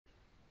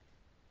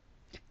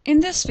In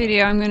this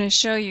video, I'm going to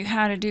show you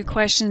how to do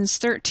questions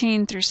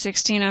 13 through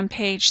 16 on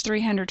page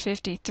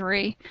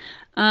 353.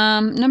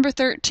 Number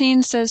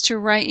 13 says to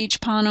write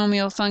each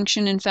polynomial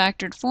function in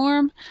factored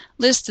form,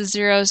 list the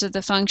zeros of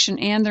the function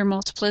and their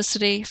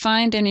multiplicity,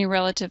 find any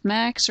relative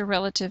max or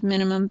relative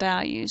minimum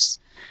values.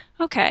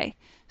 Okay,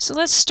 so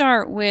let's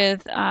start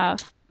with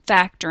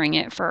factoring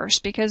it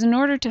first, because in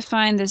order to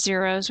find the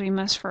zeros, we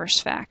must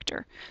first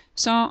factor.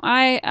 So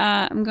I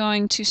am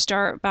going to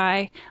start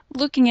by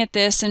looking at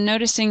this and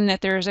noticing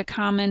that there is a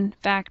common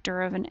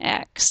factor of an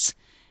x.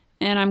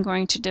 And I'm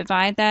going to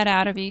divide that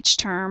out of each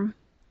term.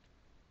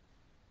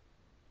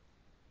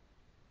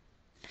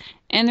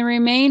 And the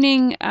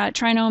remaining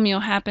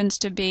trinomial happens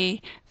to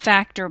be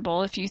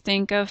factorable. If you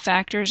think of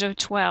factors of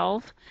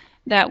 12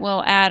 that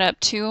will add up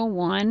to a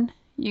 1,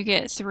 you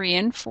get 3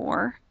 and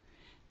 4.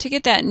 To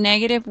get that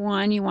negative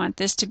 1, you want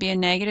this to be a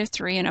negative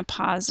 3 and a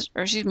positive,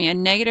 or excuse me, a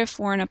negative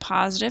 4 and a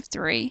positive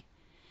 3.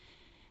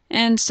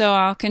 And so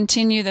I'll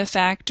continue the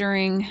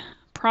factoring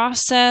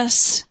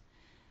process.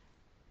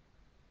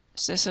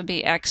 So this will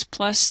be x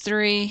plus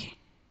 3,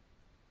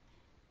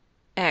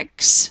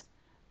 x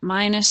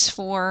minus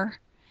 4,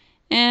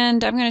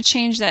 and I'm going to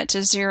change that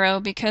to 0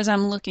 because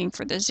I'm looking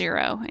for the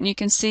 0. And you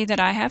can see that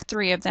I have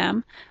 3 of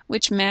them,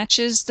 which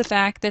matches the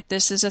fact that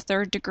this is a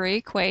third degree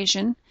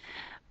equation.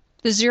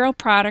 The zero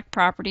product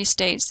property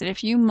states that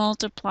if you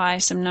multiply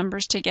some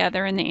numbers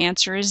together and the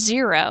answer is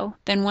 0,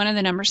 then one of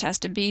the numbers has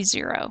to be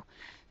 0.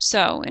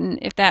 So, and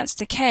if that's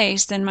the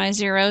case, then my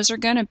zeros are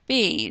going to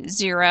be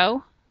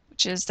 0,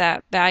 which is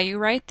that value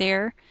right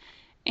there,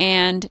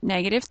 and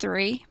negative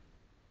 3,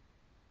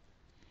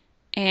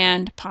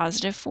 and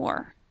positive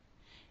 4.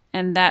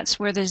 And that's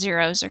where the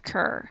zeros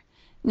occur.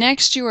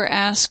 Next, you are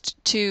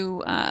asked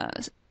to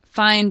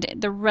find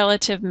the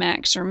relative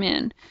max or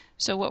min.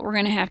 So what we're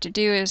going to have to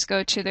do is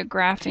go to the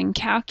graphing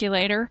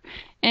calculator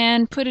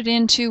and put it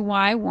into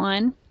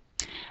Y1.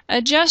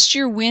 Adjust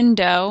your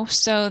window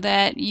so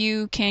that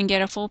you can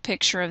get a full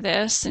picture of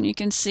this, and you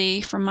can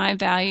see from my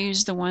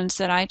values the ones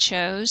that I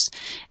chose.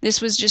 This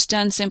was just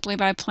done simply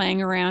by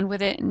playing around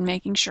with it and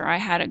making sure I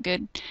had a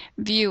good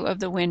view of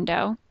the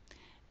window.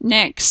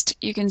 Next,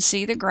 you can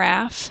see the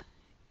graph.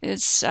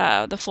 It's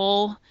the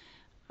full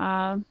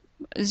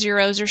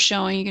zeros are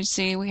showing. You can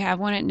see we have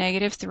one at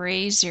negative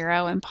 3,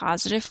 0, and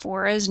positive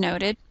 4 as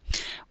noted.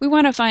 We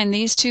want to find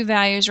these two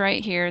values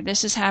right here.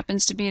 This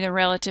happens to be the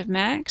relative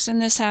max,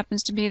 and this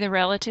happens to be the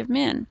relative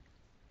min.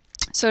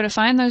 So to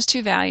find those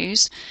two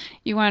values,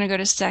 you want to go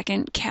to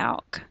Second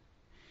Calc.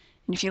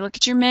 And if you look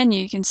at your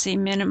menu, you can see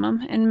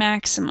minimum and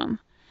maximum.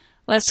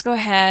 Let's go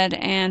ahead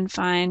and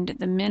find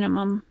the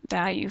minimum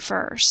value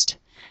first.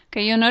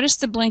 Okay, you'll notice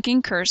the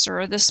blinking cursor,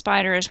 or the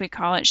spider as we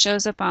call it,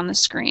 shows up on the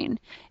screen.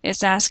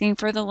 It's asking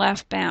for the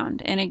left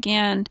bound. And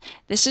again,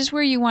 this is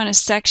where you want to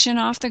section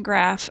off the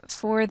graph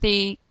for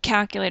the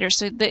calculator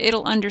so that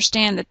it'll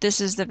understand that this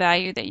is the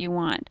value that you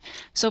want.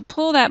 So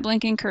pull that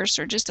blinking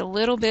cursor just a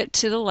little bit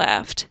to the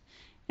left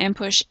and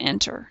push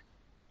enter.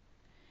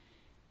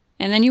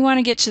 And then you want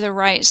to get to the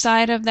right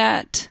side of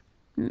that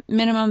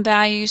minimum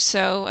value,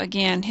 so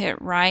again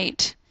hit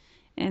right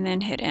and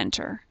then hit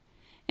enter.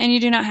 And you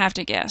do not have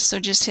to guess, so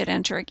just hit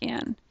enter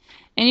again.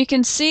 And you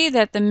can see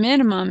that the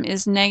minimum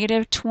is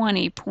negative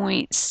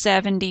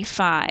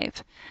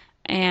 20.75,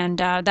 and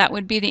that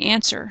would be the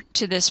answer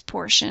to this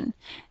portion.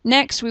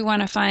 Next, we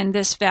want to find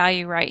this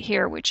value right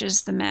here, which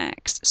is the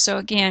max. So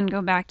again,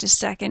 go back to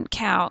Second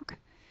Calc,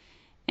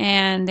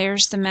 and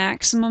there's the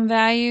maximum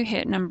value.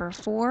 Hit number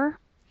 4.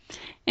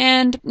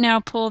 And now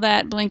pull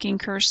that blinking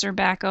cursor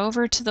back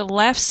over to the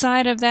left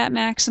side of that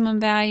maximum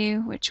value,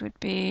 which would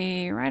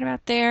be right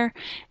about there,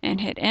 and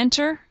hit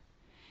enter.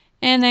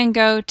 And then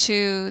go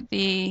to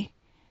the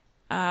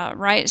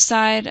right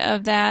side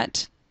of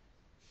that.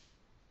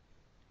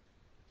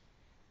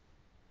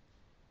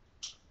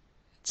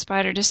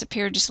 Spider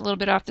disappeared just a little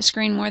bit off the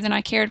screen, more than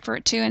I cared for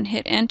it to, and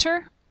hit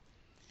enter.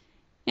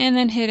 And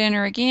then hit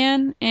enter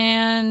again,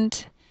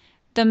 and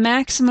the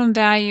maximum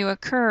value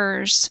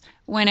occurs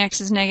when x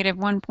is negative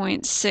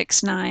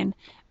 1.69,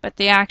 but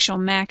the actual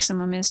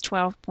maximum is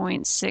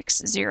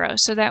 12.60.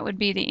 So that would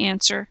be the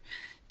answer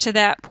to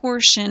that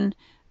portion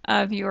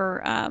of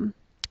your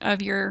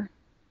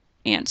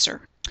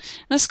answer.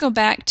 Let's go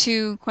back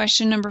to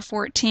question number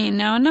 14.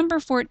 Now in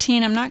number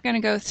 14, I'm not going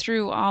to go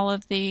through all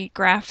of the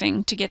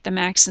graphing to get the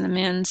max and the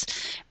mins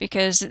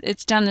because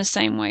it's done the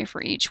same way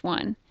for each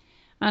one.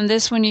 On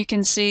this one, you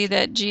can see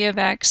that g of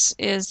x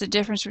is the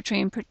difference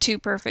between two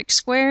perfect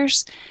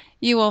squares.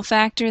 You will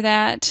factor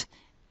that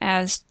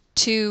as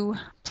 2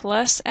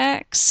 plus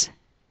x,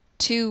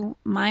 2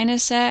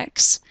 minus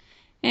x,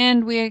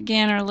 and we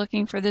again are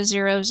looking for the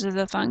zeros of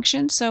the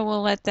function, so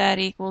we'll let that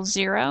equal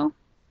 0.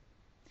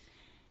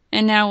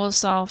 And now we'll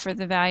solve for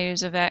the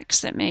values of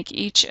x that make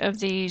each of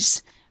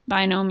these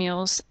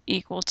binomials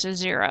equal to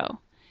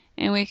 0.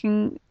 And we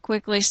can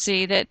quickly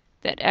see that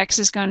x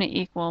is going to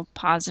equal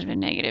positive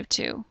and negative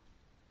 2.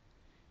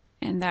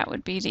 And that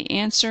would be the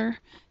answer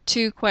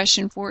to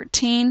question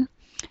 14.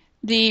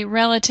 The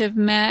relative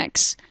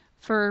max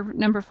for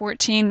number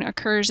 14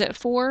 occurs at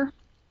 4.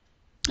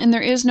 And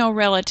there is no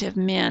relative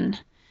min,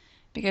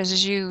 because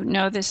as you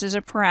know, this is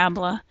a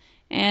parabola,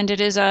 and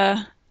it is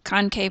a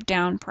concave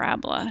down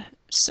parabola,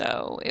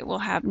 so it will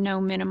have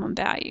no minimum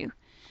value.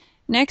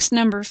 Next,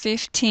 number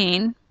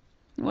 15.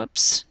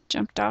 Whoops,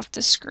 jumped off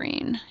the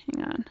screen.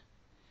 Hang on.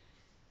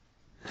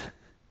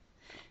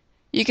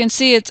 You can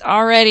see it's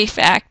already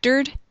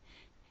factored,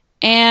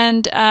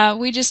 and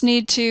we just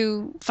need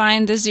to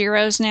find the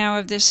zeros now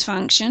of this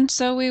function.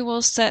 So we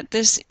will set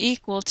this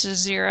equal to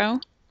 0,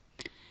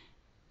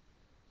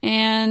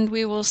 and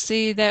we will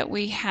see that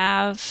we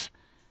have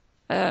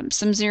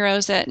some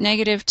zeros at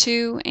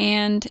 -2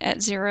 and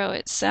at 0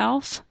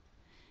 itself.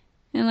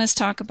 And let's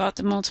talk about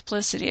the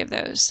multiplicity of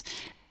those.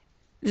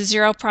 The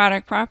zero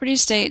product property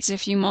states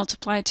if you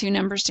multiply two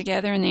numbers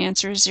together and the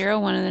answer is 0,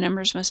 one of the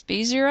numbers must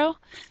be 0.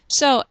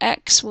 So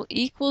x will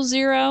equal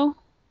 0,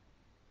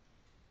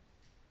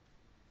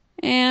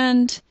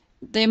 and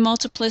the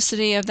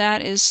multiplicity of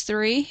that is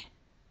 3.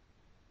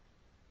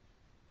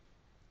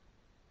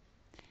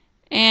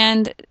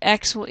 And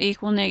x will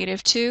equal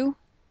 -2.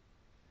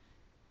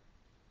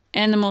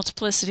 And the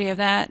multiplicity of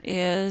that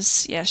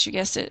is, yes, you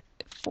guessed it,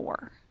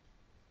 4.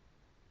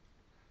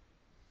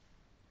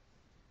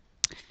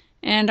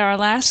 And our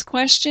last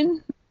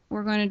question,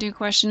 we're going to do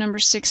question number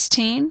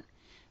 16.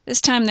 This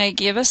time they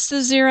give us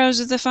the zeros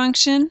of the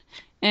function,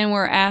 and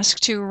we're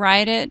asked to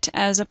write it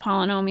as a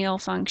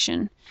polynomial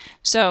function.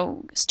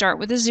 So start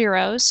with the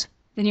zeros,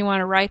 then you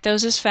want to write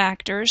those as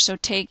factors. So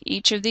take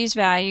each of these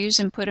values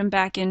and put them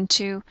back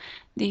into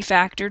the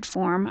factored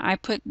form. I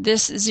put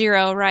this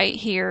 0 right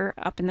here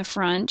up in the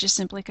front just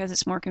simply because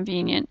it's more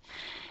convenient.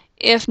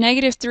 If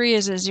 -3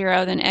 is a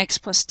 0, then x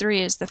plus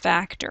 3 is the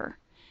factor.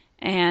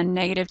 And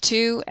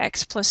 -2,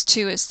 x plus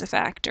 2 is the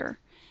factor.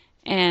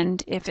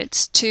 And if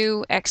it's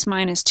 2, x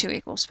minus 2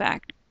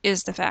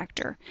 is the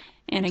factor.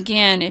 And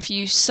again, if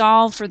you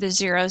solve for the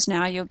zeros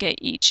now, you'll get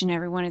each and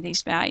every one of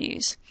these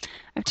values.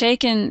 I've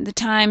taken the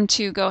time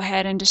to go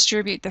ahead and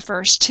distribute the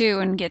first two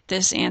and get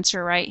this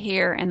answer right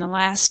here, and the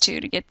last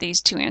two to get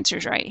these two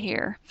answers right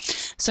here.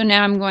 So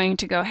now I'm going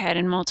to go ahead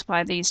and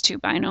multiply these two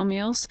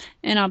binomials,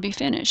 and I'll be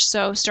finished.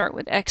 So start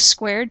with x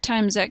squared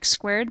times x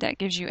squared. That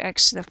gives you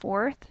x to the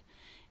 4th.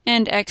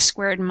 And x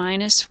squared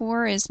minus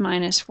 4 is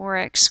minus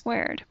 4x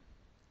squared.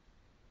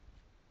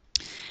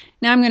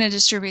 Now I'm going to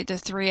distribute the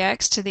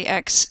 3x to the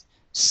x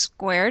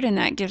squared, and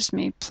that gives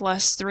me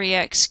plus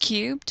 3x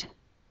cubed.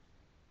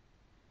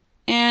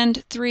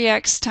 And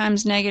 3x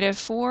times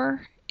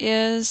 -4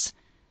 is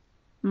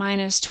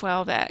minus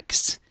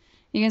 12x.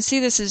 You can see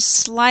this is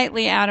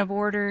slightly out of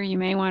order. You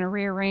may want to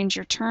rearrange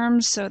your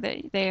terms so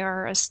that they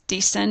are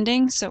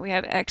descending. So we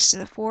have x to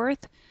the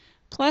 4th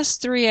plus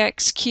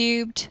 3x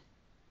cubed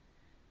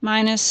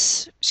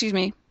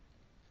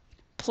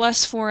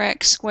plus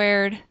 4x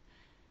squared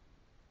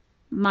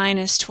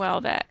minus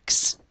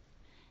 12x.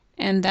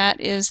 And that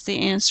is the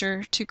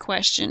answer to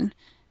question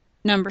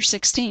number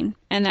 16.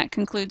 And that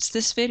concludes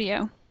this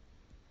video.